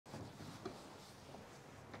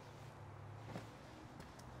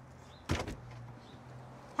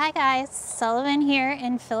Hi guys, Sullivan here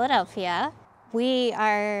in Philadelphia. We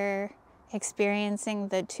are experiencing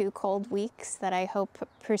the 2 cold weeks that I hope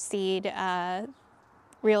precede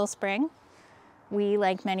real spring. We,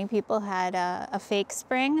 like many people, had a fake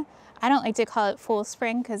spring. I don't like to call it full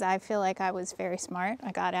spring because I feel like I was very smart.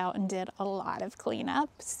 I got out and did a lot of cleanup,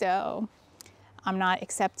 so I'm not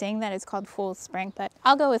accepting that it's called full spring, but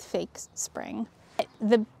I'll go with fake spring.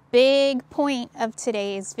 The big point of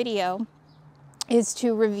today's video is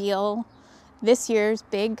to reveal this year's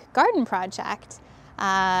big garden project.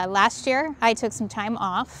 Last year, I took some time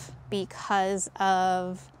off because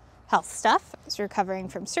of health stuff. I was recovering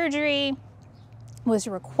from surgery, was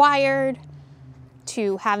required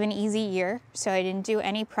to have an easy year, so I didn't do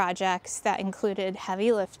any projects that included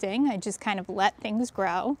heavy lifting. I just kind of let things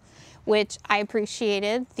grow, which I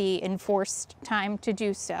appreciated the enforced time to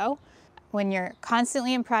do so. When you're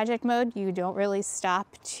constantly in project mode, you don't really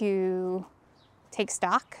stop to take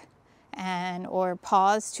stock or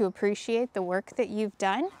pause to appreciate the work that you've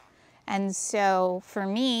done. And so for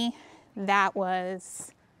me, that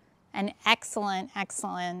was an excellent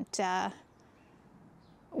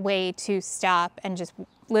way to stop and just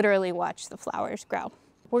literally watch the flowers grow.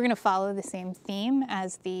 We're gonna follow the same theme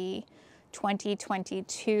as the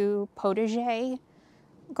 2022 potager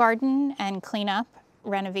garden and cleanup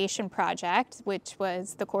renovation project, which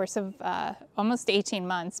was the course of almost 18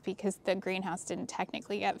 months because the greenhouse didn't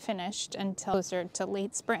technically get finished until closer to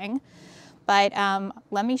late spring. But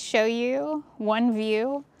let me show you one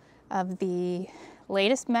view of the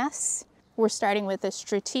latest mess. We're starting with a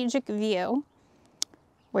strategic view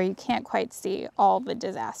where you can't quite see all the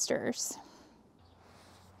disasters.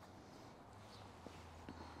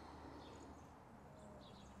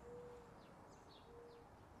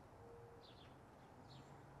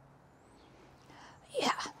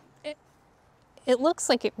 Yeah, it looks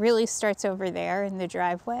like it really starts over there in the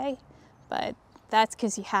driveway, but that's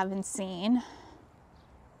because you haven't seen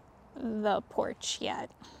the porch yet.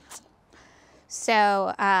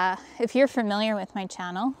 So if you're familiar with my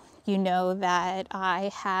channel, you know that I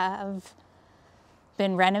have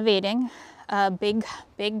been renovating a big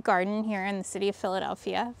garden here in the city of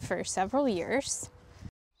Philadelphia for several years.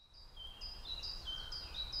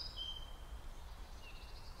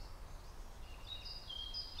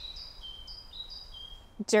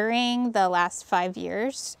 During the last 5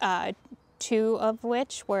 years, 2 of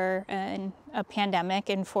which were in a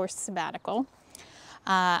pandemic-enforced sabbatical,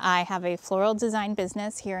 I have a floral design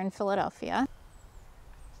business here in Philadelphia.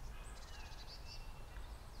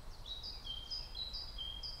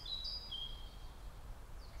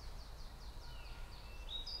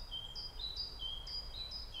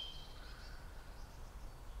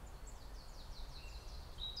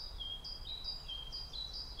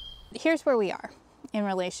 Here's where we are in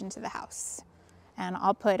relation to the house, and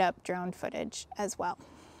I'll put up drone footage as well.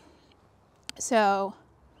 So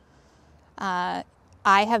I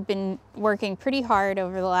have been working pretty hard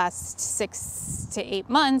over the last 6 to 8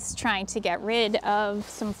 months trying to get rid of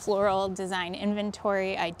some floral design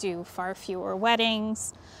inventory. I do far fewer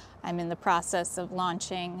weddings. I'm in the process of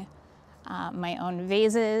launching my own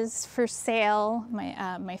vases for sale.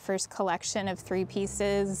 My first collection of 3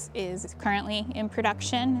 pieces is currently in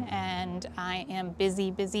production, and I am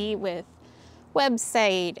busy with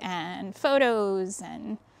website and photos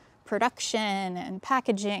and production and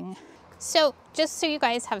packaging. So just so you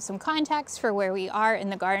guys have some context for where we are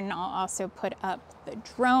in the garden, I'll also put up the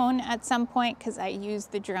drone at some point because I use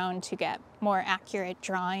the drone to get more accurate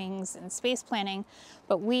drawings and space planning.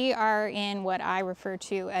 But we are in what I refer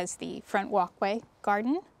to as the front walkway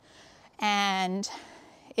garden. And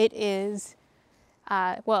it is,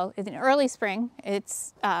 well, in early spring,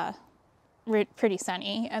 it's pretty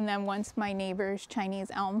sunny. And then once my neighbor's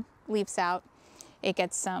Chinese elm leaves out, it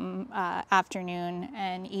gets some afternoon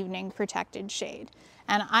and evening protected shade.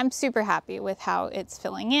 And I'm super happy with how it's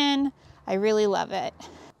filling in. I really love it.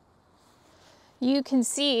 You can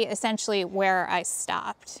see essentially where I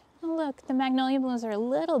stopped. Oh, look, the magnolia blooms are a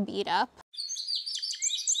little beat up.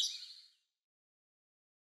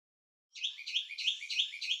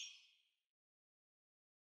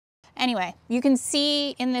 Anyway, you can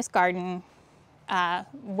see in this garden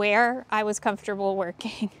where I was comfortable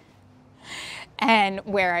working and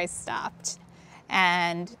where I stopped.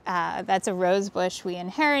 And that's a rose bush we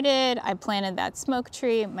inherited. I planted that smoke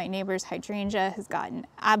tree. My neighbor's hydrangea has gotten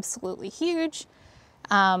absolutely huge.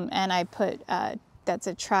 And I put, that's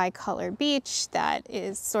a tricolor beech that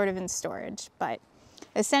is sort of in storage. But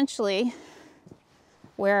essentially,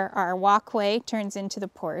 where our walkway turns into the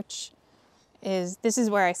porch this is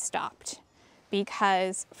where I stopped.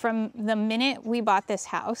 Because from the minute we bought this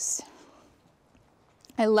house,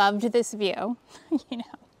 I loved this view, you know,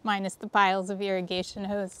 minus the piles of irrigation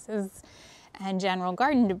hoses and general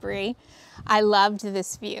garden debris. I loved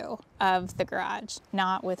this view of the garage,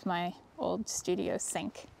 not with my old studio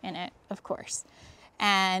sink in it, of course.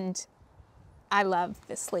 And I love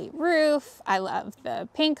the slate roof. I love the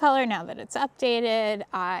paint color now that it's updated.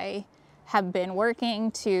 I have been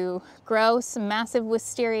working to grow some massive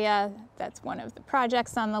wisteria. That's one of the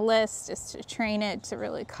projects on the list, is to train it to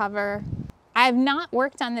really cover. I've not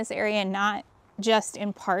worked on this area, not just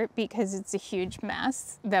in part because it's a huge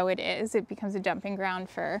mess, though it is. It becomes a dumping ground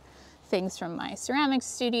for things from my ceramic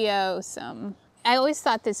studio. I always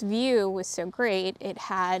thought this view was so great. It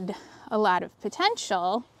had a lot of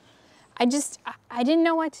potential. I didn't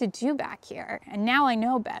know what to do back here, and now I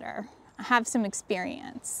know better. I have some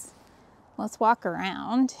experience. Let's walk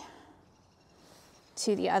around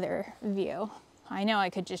to the other view. I know I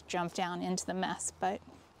could just jump down into the mess, but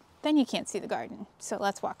then you can't see the garden. So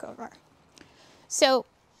let's walk over. So,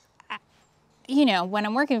 you know, when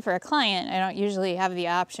I'm working for a client, I don't usually have the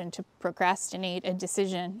option to procrastinate a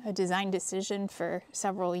design decision for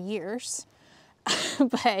several years.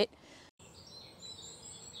 But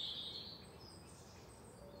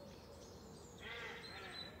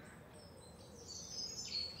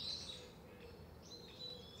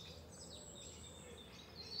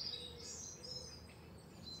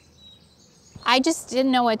I just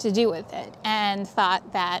didn't know what to do with it and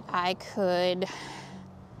thought that I could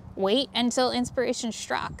wait until inspiration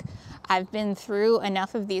struck. I've been through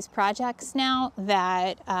enough of these projects now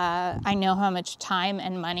that I know how much time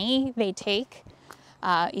and money they take,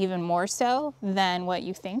 even more so than what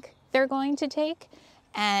you think they're going to take.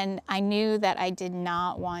 And I knew that I did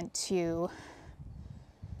not want to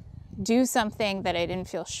do something that I didn't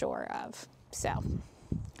feel sure of. So,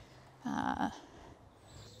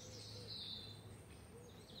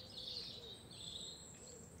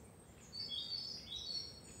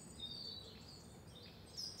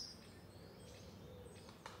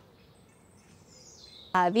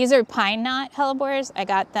 these are pine knot hellebores. I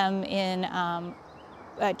got them in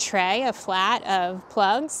a tray, a flat of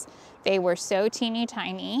plugs. They were so teeny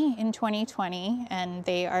tiny in 2020, and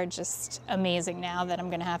they are just amazing now that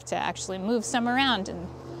I'm gonna have to actually move some around and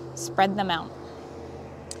spread them out.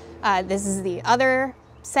 This is the other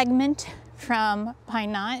segment from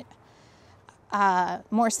pine knot.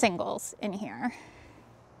 More singles in here.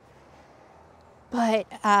 But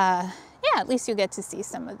yeah, at least you get to see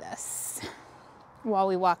some of this while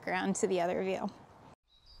we walk around to the other view.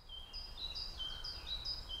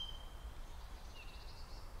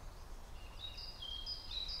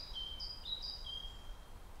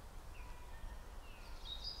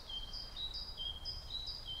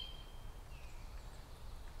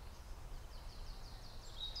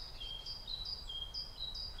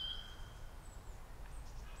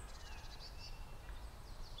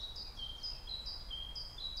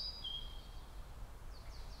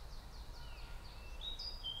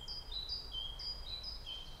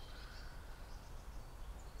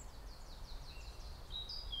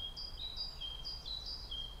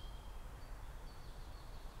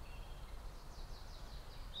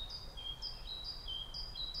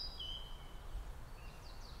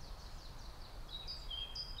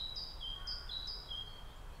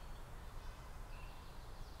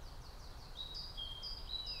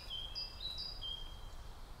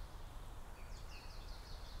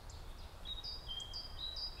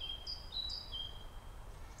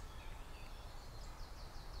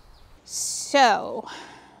 So,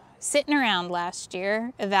 sitting around last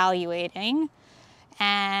year, evaluating,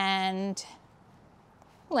 and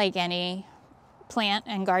like any plant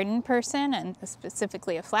and garden person, and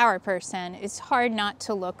specifically a flower person, it's hard not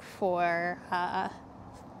to look for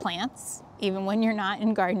plants, even when you're not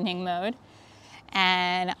in gardening mode.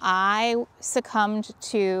 And I succumbed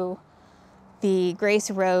to the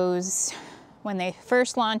Grace Rose when they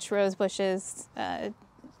first launched rose bushes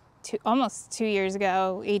almost 2 years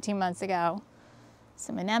ago, 18 months ago.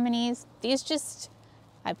 Some anemones. These just,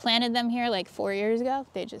 I planted them here like 4 years ago.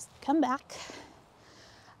 They just come back.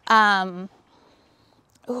 Oh,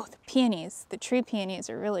 the peonies, the tree peonies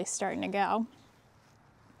are really starting to go.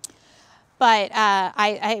 But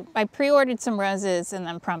I pre-ordered some roses and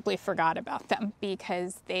then promptly forgot about them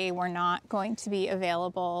because they were not going to be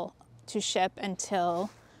available to ship until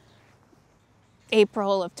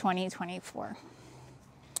April of 2024.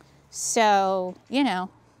 So, you know,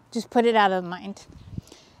 just put it out of mind.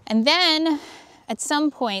 And then at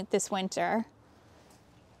some point this winter,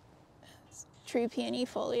 tree peony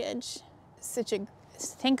foliage,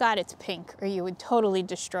 thank God it's pink, or you would totally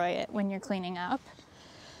destroy it when you're cleaning up.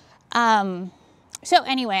 So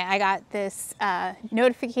anyway, I got this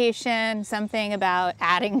notification, something about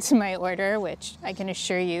adding to my order, which I can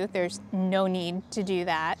assure you there's no need to do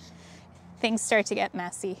that. Things start to get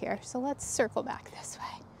messy here. So let's circle back this way.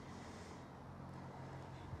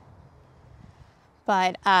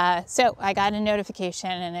 But so I got a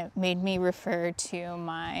notification and it made me refer to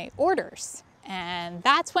my orders. And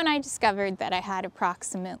that's when I discovered that I had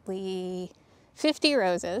approximately 50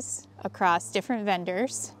 roses across different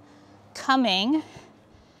vendors coming.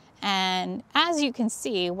 And as you can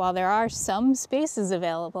see, while there are some spaces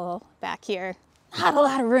available back here, not a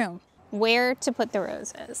lot of room. Where to put the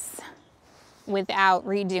roses without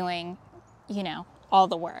redoing, you know, all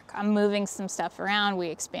the work. I'm moving some stuff around. We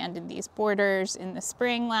expanded these borders in the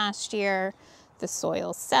spring last year. The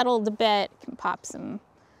soil settled a bit, can pop some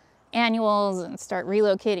annuals and start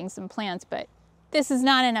relocating some plants, but this is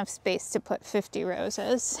not enough space to put 50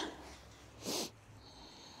 roses.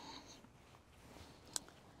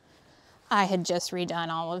 I had just redone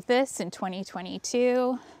all of this in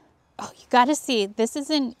 2022. Oh, you gotta see, this is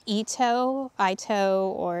an Ito,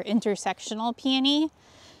 or intersectional peony.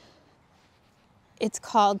 It's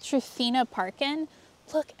called Trifina parkin.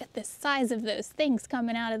 Look at the size of those things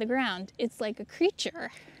coming out of the ground. It's like a creature.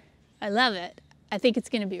 I love it. I think it's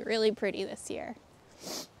gonna be really pretty this year.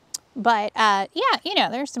 But yeah, you know,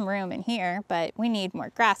 there's some room in here, but we need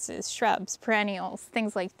more grasses, shrubs, perennials,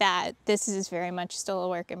 things like that. This is very much still a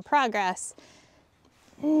work in progress.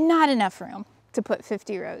 Not enough room to put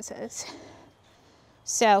 50 roses.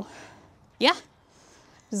 So yeah,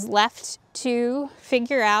 was left to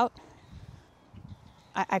figure out.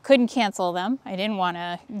 I couldn't cancel them. I didn't want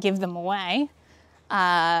to give them away.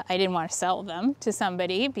 I didn't want to sell them to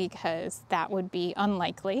somebody because that would be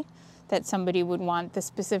unlikely that somebody would want the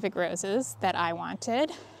specific roses that I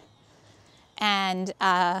wanted. And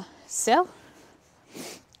so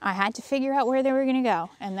I had to figure out where they were going to go.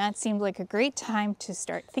 And that seemed like a great time to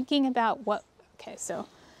start thinking about what, okay, so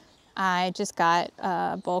I just got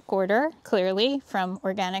a bulk order, clearly, from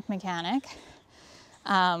Organic Mechanic.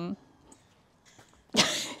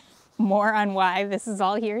 More on why this is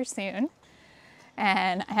all here soon.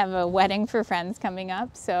 And I have a wedding for friends coming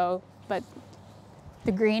up, so, but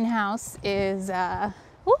the greenhouse is, I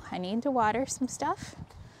need to water some stuff,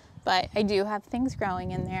 but I do have things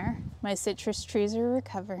growing in there. My citrus trees are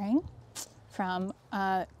recovering from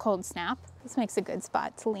cold snap. This makes a good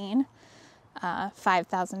spot to lean.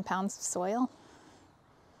 5,000 pounds of soil.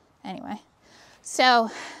 Anyway, so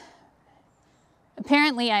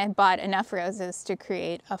apparently I had bought enough roses to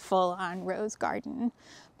create a full-on rose garden,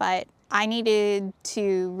 but I needed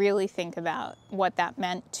to really think about what that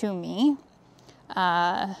meant to me.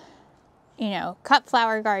 You know, cut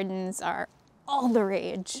flower gardens are all the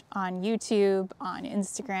rage on YouTube, on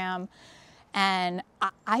Instagram, and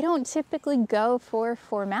I don't typically go for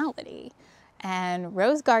formality, and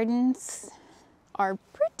rose gardens are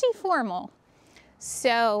pretty formal.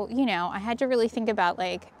 So, you know, I had to really think about,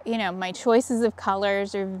 like, you know, my choices of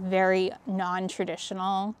colors are very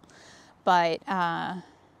non-traditional, but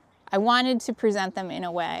I wanted to present them in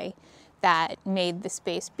a way that made the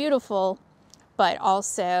space beautiful, but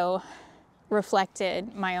also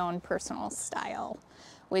reflected my own personal style,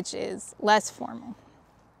 which is less formal.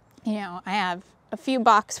 You know, I have a few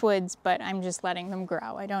boxwoods, but I'm just letting them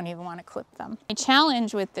grow. I don't even want to clip them. My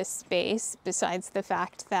challenge with this space, besides the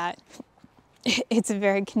fact that it's a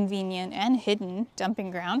very convenient and hidden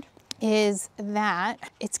dumping ground, is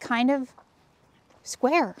that it's kind of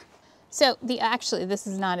square. So actually, this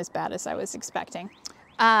is not as bad as I was expecting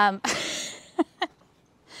from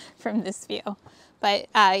this view. But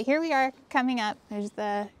here we are coming up. There's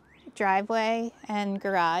the driveway and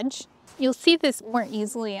garage. You'll see this more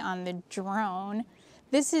easily on the drone.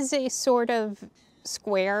 This is a sort of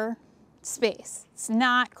square space. It's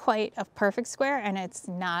not quite a perfect square, and it's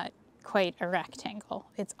not quite a rectangle.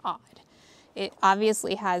 It's odd. It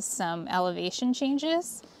obviously has some elevation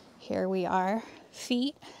changes. Here we are,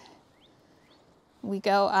 feet. We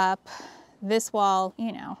go up this wall,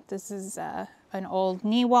 you know, this is an old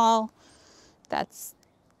knee wall. That's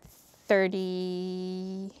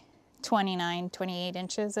 29, 28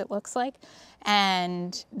 inches, it looks like.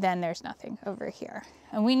 And then there's nothing over here.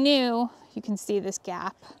 And we knew, you can see this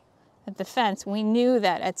gap at the fence, we knew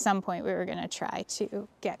that at some point we were gonna try to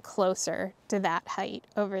get closer to that height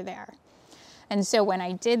over there. And so when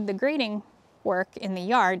I did the grading work in the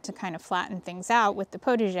yard to kind of flatten things out with the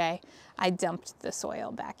potager, I dumped the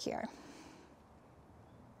soil back here.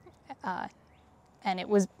 And it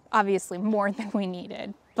was obviously more than we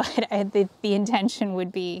needed, but the intention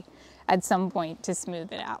would be at some point to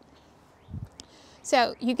smooth it out.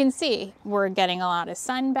 So you can see we're getting a lot of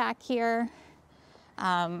sun back here.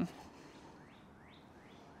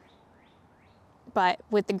 But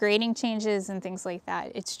with the grading changes and things like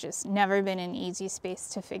that, it's just never been an easy space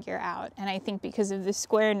to figure out. And I think because of the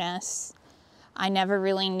squareness, I never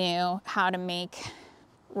really knew how to make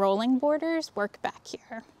rolling borders work back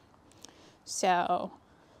here. So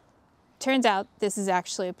turns out this is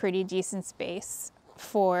actually a pretty decent space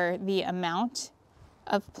for the amount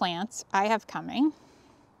of plants I have coming,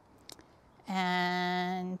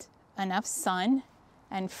 and enough sun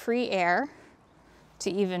and free air to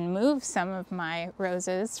even move some of my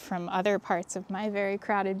roses from other parts of my very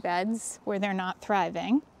crowded beds where they're not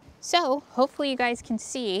thriving. So hopefully you guys can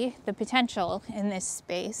see the potential in this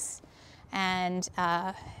space. And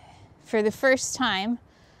for the first time,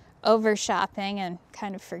 over shopping and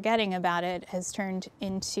kind of forgetting about it has turned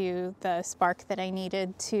into the spark that I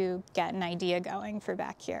needed to get an idea going for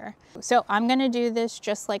back here. So I'm gonna do this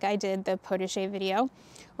just like I did the potager video.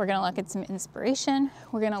 We're gonna look at some inspiration.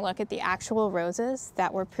 We're gonna look at the actual roses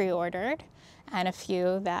that were pre-ordered and a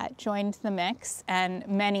few that joined the mix, and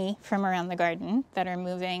many from around the garden that are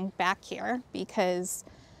moving back here, because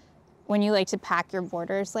when you like to pack your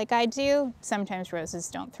borders like I do, sometimes roses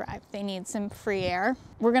don't thrive. They need some free air.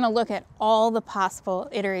 We're gonna look at all the possible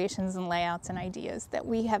iterations and layouts and ideas that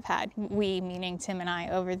we have had, we meaning Tim and I,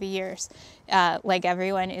 over the years. Like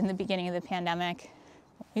everyone in the beginning of the pandemic,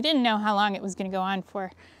 we didn't know how long it was gonna go on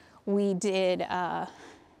for. We did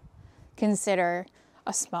consider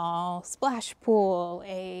a small splash pool,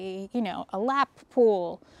 a lap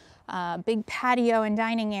pool, big patio and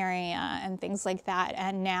dining area and things like that.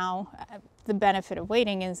 And now the benefit of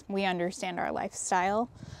waiting is we understand our lifestyle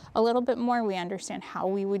a little bit more. We understand how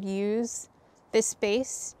we would use this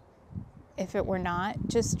space if it were not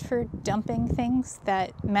just for dumping things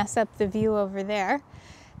that mess up the view over there.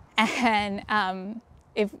 And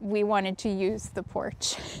if we wanted to use the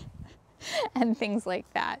porch and things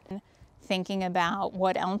like that. Thinking about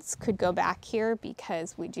what else could go back here,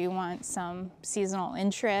 because we do want some seasonal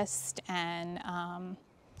interest, and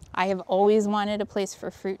I have always wanted a place for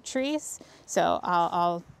fruit trees. So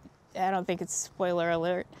I don't think it's spoiler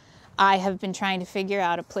alert. I have been trying to figure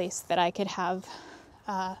out a place that I could have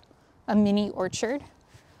a mini orchard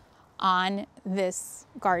on this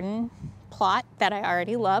garden plot that I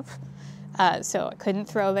already love. So I couldn't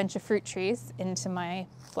throw a bunch of fruit trees into my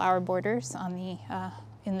flower borders on the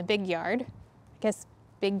in the big yard. I guess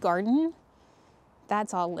big garden,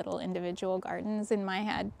 that's all little individual gardens in my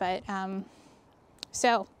head. But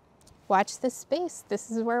so watch this space.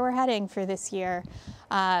 This is where we're heading for this year.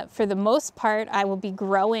 For the most part, I will be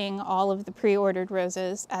growing all of the pre-ordered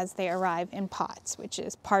roses as they arrive in pots, which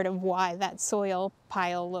is part of why that soil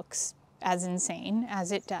pile looks as insane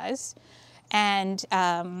as it does. And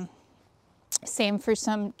same for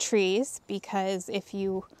some trees, because if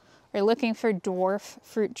you are looking for dwarf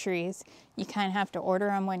fruit trees, you kind of have to order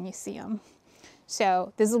them when you see them.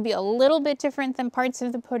 So this will be a little bit different than parts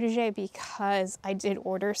of the potager because I did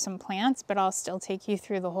order some plants, but I'll still take you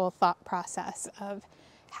through the whole thought process of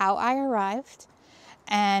how I arrived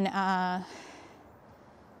and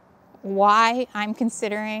why I'm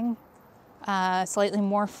considering a slightly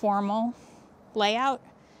more formal layout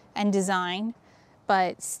and design,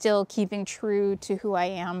 but still keeping true to who I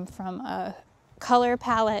am from a color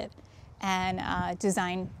palette and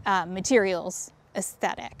design materials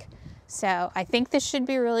aesthetic. So I think this should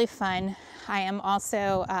be really fun. I am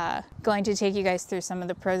also going to take you guys through some of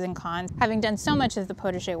the pros and cons. Having done so much of the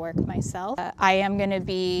potager work myself, I am going to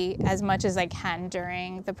be, as much as I can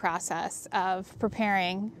during the process of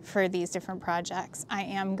preparing for these different projects, I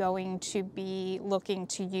am going to be looking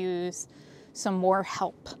to use some more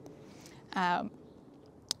help. I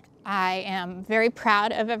am very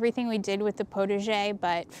proud of everything we did with the potager,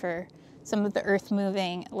 but for some of the earth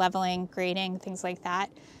moving, leveling, grading, things like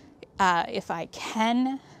that, if I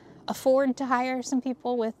can afford to hire some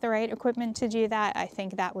people with the right equipment to do that, I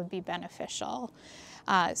think that would be beneficial.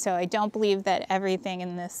 So I don't believe that everything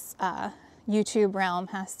in this YouTube realm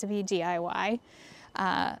has to be DIY.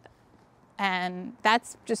 And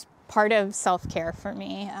that's just part of self-care for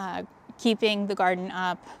me. Keeping the garden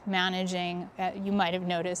up, managing, you might have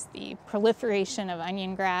noticed the proliferation of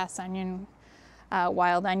onion grass,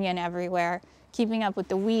 wild onion everywhere, keeping up with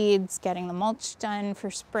the weeds, getting the mulch done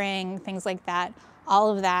for spring, things like that.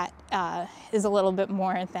 All of that is a little bit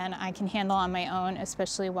more than I can handle on my own,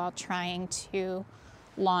 especially while trying to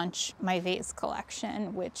launch my vase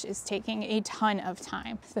collection, which is taking a ton of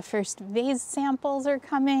time. The first vase samples are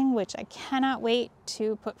coming, which I cannot wait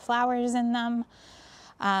to put flowers in them.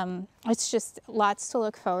 It's just lots to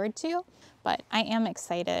look forward to, but I am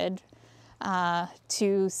excited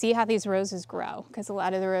to see how these roses grow, because a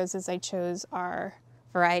lot of the roses I chose are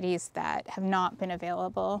varieties that have not been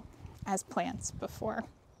available as plants before.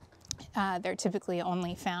 They're typically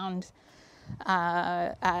only found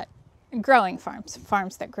at growing farms,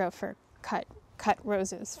 farms that grow for cut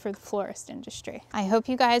roses for the florist industry. I hope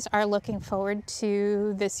you guys are looking forward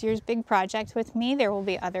to this year's big project with me. There will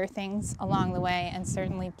be other things along the way, and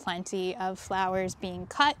certainly plenty of flowers being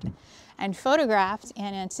cut and photographed in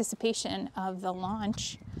anticipation of the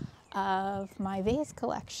launch of my vase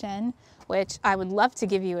collection, which I would love to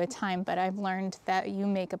give you a time, but I've learned that you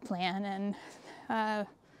make a plan and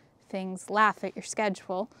things laugh at your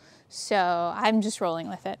schedule. So I'm just rolling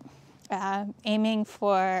with it. Aiming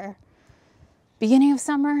for beginning of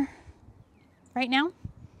summer right now.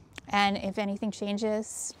 And if anything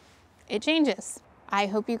changes, it changes. I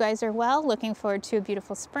hope you guys are well. Looking forward to a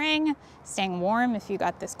beautiful spring, staying warm if you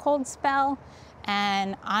got this cold spell.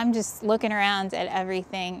 And I'm just looking around at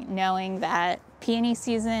everything, knowing that peony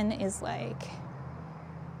season is like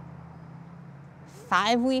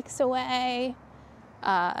 5 weeks away.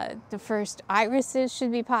 The first irises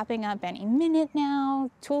should be popping up any minute now.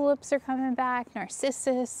 Tulips are coming back,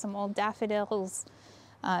 narcissus, some old daffodils.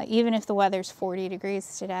 Even if the weather's 40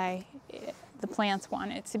 degrees today, the plants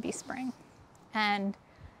want it to be spring. And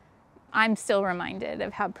I'm still reminded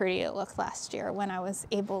of how pretty it looked last year when I was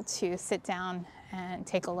able to sit down and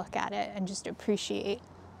take a look at it and just appreciate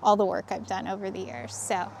all the work I've done over the years.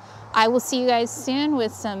 So I will see you guys soon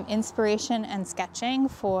with some inspiration and sketching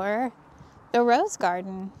for the rose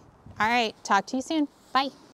garden. All right, talk to you soon. Bye.